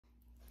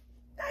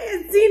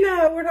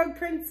Zena, Warthog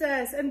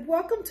Princess, and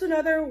welcome to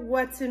another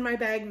What's in My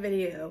Bag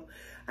video.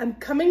 I'm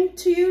coming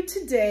to you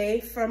today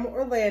from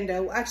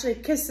Orlando, actually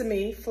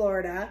Kissimmee,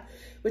 Florida,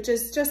 which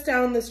is just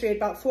down the street,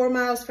 about 4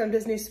 miles from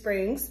Disney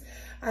Springs.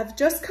 I've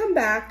just come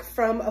back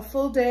from a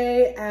full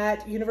day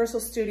at Universal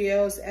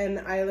Studios and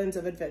Islands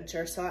of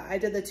Adventure. So I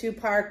did the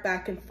two-park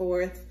back and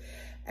forth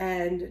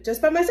and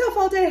just by myself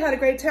all day, had a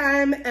great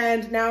time,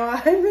 and now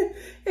I'm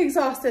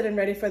exhausted and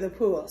ready for the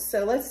pool.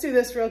 So let's do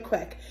this real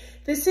quick.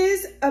 This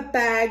is a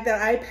bag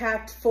that I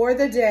packed for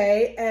the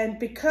day, and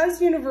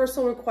because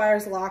Universal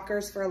requires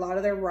lockers for a lot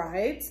of their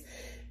rides,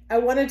 I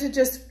wanted to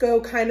just go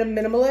kind of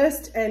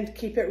minimalist and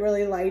keep it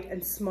really light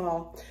and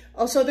small.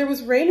 Also, there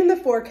was rain in the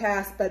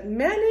forecast, but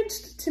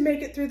managed to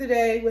make it through the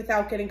day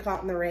without getting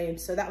caught in the rain,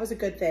 so that was a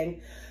good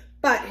thing.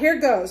 But here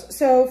goes.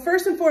 So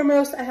first and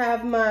foremost, I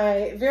have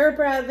my Vera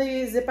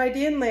Bradley Zip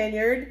ID and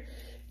Lanyard.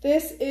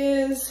 This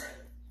is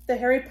the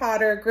Harry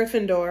Potter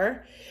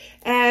Gryffindor,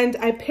 and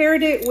I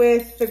paired it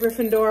with the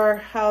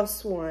Gryffindor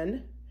house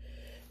one.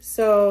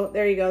 So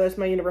there you go, there's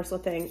my Universal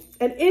thing.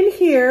 And in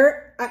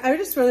here, I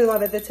just really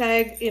love it. The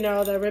tag, you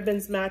know, the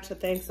ribbons match the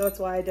thing, so that's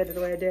why I did it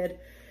the way I did.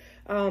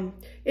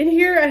 In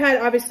here, I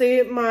had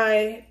obviously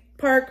my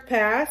park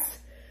pass.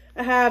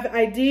 I have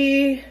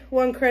ID,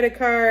 one credit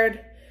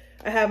card,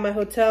 I have my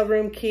hotel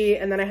room key,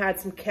 and then I had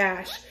some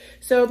cash.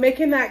 So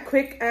making that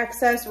quick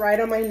access right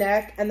on my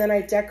neck, and then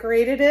I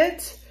decorated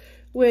it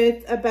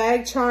with a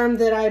bag charm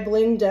that I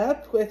blinged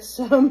up with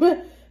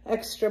some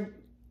extra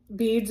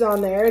beads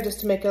on there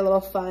just to make it a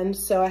little fun.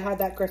 So I had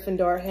that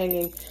Gryffindor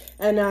hanging.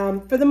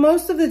 And for the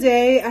most of the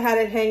day, I had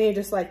it hanging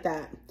just like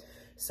that.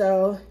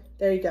 So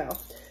there you go.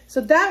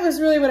 So that was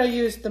really what I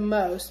used the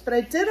most. But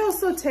I did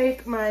also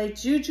take my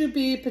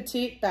Jujube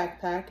Petite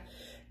Backpack.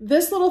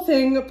 This little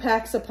thing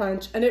packs a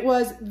punch, and it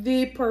was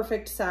the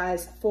perfect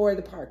size for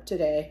the park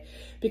today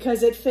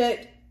because it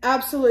fit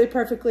absolutely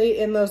perfectly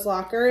in those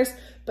lockers,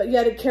 but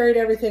yet it carried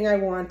everything I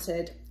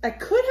wanted. I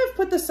could have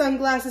put the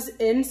sunglasses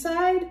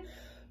inside,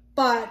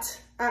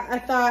 but I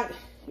thought,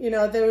 you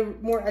know, they were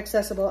more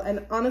accessible.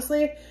 And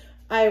honestly,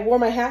 I wore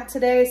my hat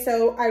today,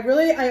 so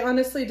I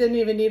honestly didn't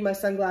even need my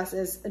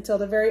sunglasses until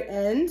the very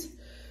end.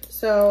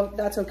 So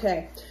that's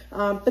okay.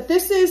 But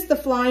this is the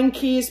Flying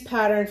Keys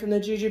pattern from the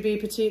Jujube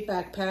Petite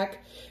Backpack.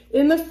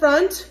 In the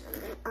front,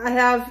 I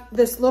have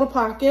this little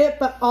pocket,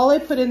 but all I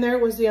put in there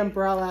was the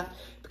umbrella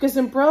because the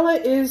umbrella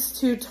is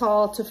too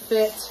tall to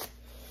fit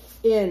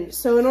in.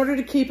 So in order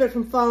to keep it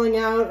from falling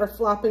out or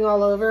flopping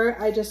all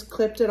over, I just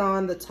clipped it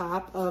on the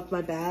top of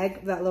my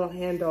bag, that little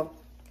handle.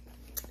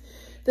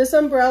 This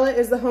umbrella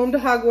is the Home to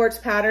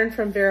Hogwarts pattern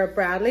from Vera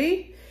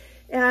Bradley.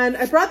 And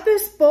I brought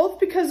this both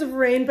because of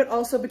rain, but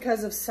also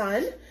because of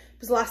sun.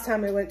 Because last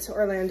time I went to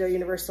Orlando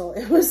Universal,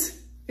 it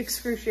was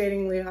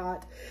excruciatingly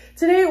hot.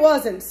 Today it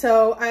wasn't,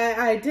 so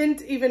I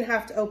didn't even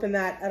have to open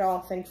that at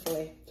all,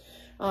 thankfully.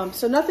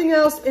 So nothing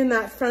else in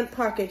that front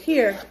pocket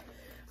here.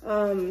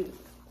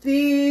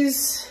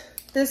 This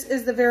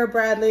is the Vera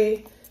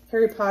Bradley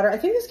Harry Potter. I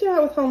think this came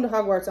out with Home to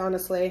Hogwarts,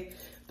 honestly.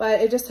 But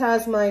it just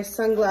has my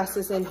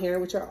sunglasses in here,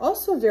 which are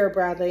also Vera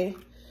Bradley.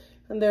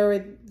 And they're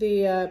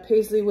the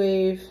Paisley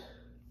Wave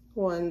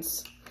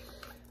ones,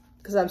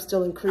 because I'm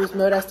still in cruise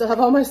mode. I still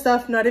have all my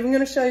stuff. Not even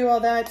going to show you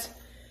all that.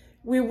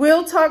 We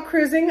will talk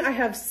cruising. I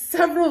have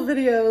several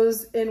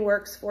videos in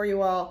works for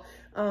you all.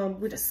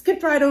 We just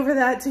skipped right over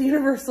that to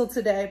Universal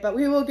today, but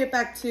we will get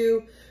back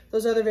to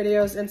those other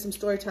videos and some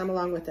story time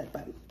along with it,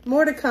 but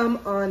more to come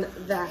on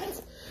that.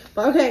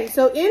 But okay,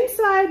 so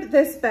inside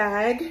this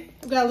bag,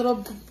 I've got a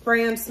little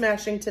brand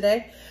smashing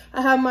today.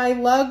 I have my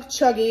Lug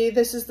Chuggy.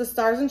 This is the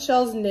Stars and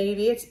Shells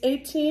Navy. It's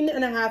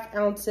 18.5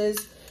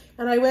 ounces.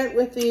 And I went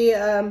with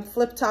the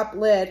flip top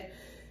lid.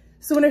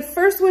 So when I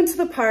first went to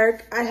the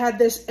park, I had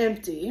this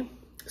empty.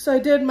 So I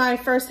did my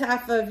first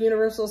half of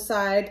Universal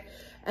side,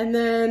 and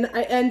then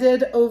I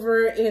ended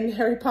over in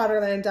Harry Potter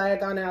Land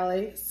Diagon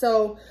Alley.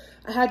 So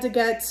I had to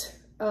get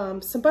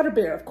some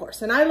butterbeer, of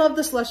course. And I love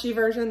the slushy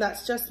version.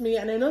 That's just me.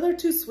 And I know they're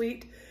too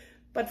sweet,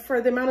 but for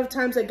the amount of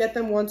times I get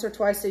them once or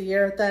twice a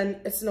year,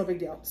 then it's no big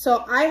deal.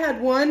 So I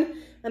had one,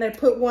 and I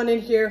put one in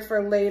here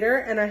for later,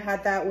 and I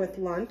had that with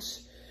lunch,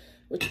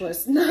 which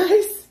was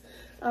nice.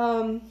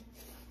 I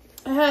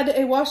had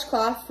a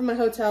washcloth from my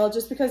hotel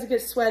just because it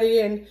gets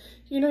sweaty and,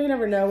 you know, you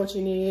never know what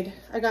you need.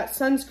 I got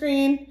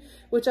sunscreen,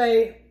 which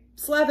I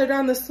slathered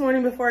on this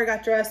morning before I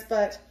got dressed,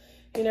 but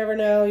you never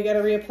know, you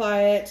gotta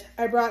reapply it.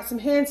 I brought some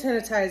hand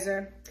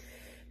sanitizer.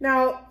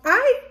 Now,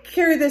 I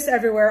carry this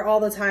everywhere all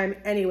the time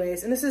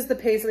anyways, and this is the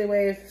Paisley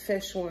Wave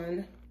fish one.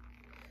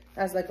 It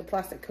has like a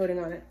plastic coating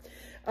on it.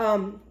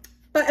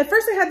 But at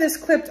first I had this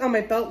clipped on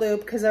my belt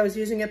loop because I was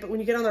using it, but when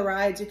you get on the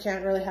rides, you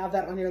can't really have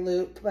that on your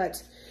loop.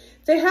 But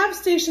they have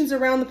stations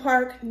around the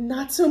park,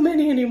 not so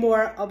many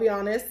anymore, I'll be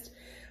honest.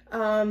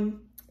 And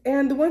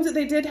the ones that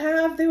they did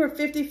have, they were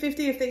 50-50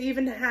 if they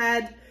even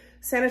had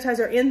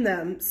sanitizer in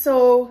them.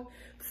 So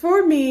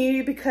for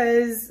me,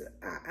 because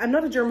I'm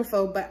not a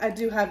germaphobe, but I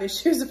do have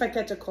issues if I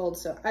catch a cold.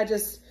 So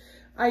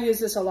I use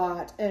this a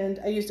lot, and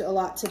I used it a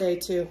lot today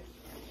too.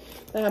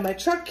 I have my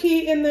truck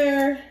key in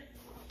there.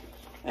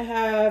 I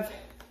have,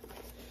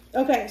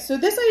 okay, so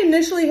this I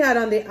initially had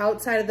on the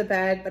outside of the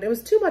bag, but it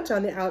was too much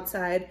on the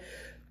outside.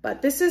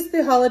 But this is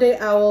the Holiday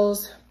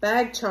Owls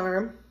bag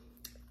charm.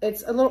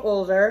 It's a little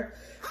older.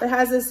 It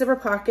has a zipper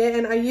pocket,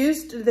 and I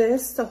used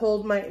this to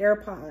hold my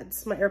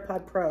AirPods, my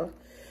AirPod Pro.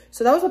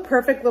 So that was a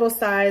perfect little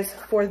size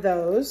for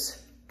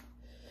those.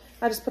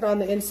 I just put it on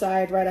the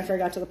inside right after I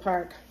got to the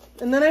park.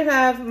 And then I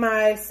have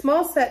my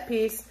small set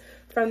piece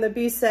from the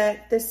B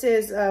set. This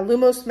is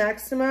Lumos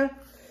Maxima,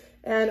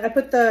 and I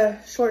put the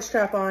short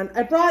strap on.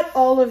 I brought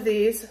all of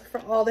these for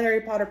all the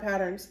Harry Potter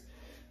patterns.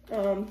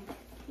 And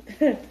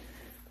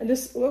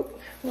just, whoop,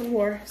 one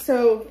more.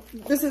 So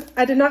this is,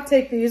 I did not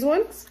take these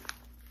ones,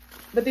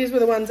 but these were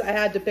the ones I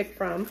had to pick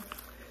from.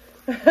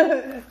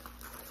 Let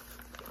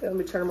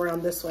me turn them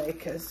around this way,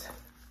 because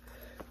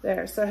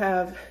there. So I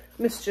have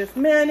Mischief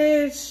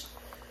Managed,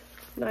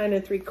 9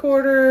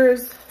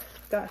 3/4.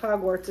 Got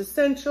Hogwarts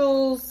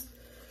Essentials.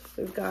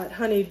 We've got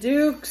Honey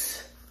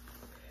Dukes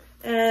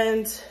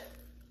and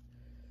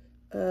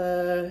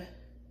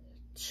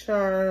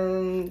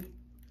Charm,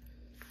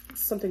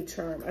 something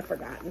Charm, I've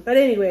forgotten. But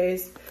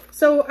anyways,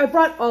 so I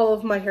brought all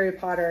of my Harry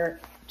Potter,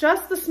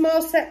 just the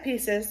small set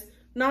pieces,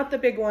 not the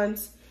big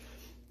ones.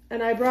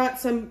 And I brought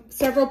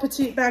several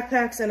petite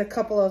backpacks and a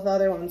couple of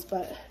other ones,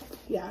 but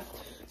yeah.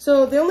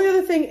 So the only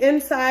other thing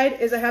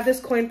inside is I have this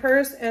coin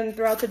purse, and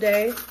throughout the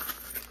day,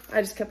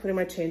 I just kept putting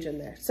my change in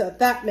there. So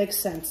that makes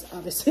sense,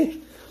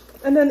 obviously.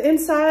 And then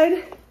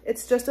inside,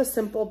 it's just a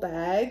simple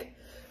bag,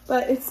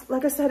 but it's,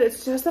 like I said,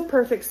 it's just a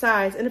perfect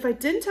size. And if I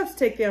didn't have to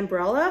take the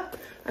umbrella,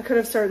 I could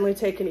have certainly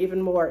taken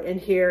even more in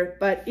here,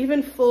 but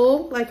even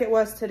full like it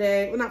was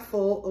today, well, not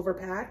full,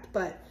 overpacked,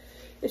 but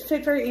it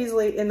fit very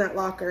easily in that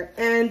locker.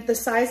 And the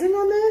sizing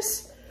on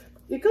this,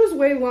 it goes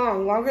way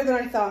longer than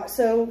I thought.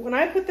 So when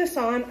I put this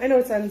on, I know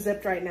it's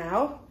unzipped right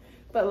now,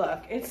 but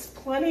look, it's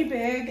plenty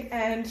big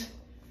and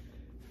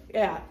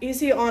yeah,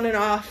 easy on and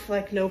off,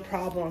 like no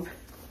problem.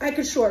 I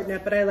could shorten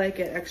it, but I like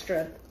it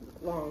extra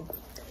long.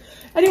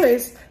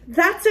 Anyways,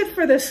 that's it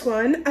for this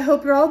one. I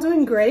hope you're all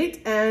doing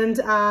great, and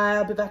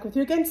I'll be back with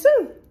you again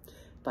soon.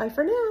 Bye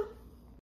for now.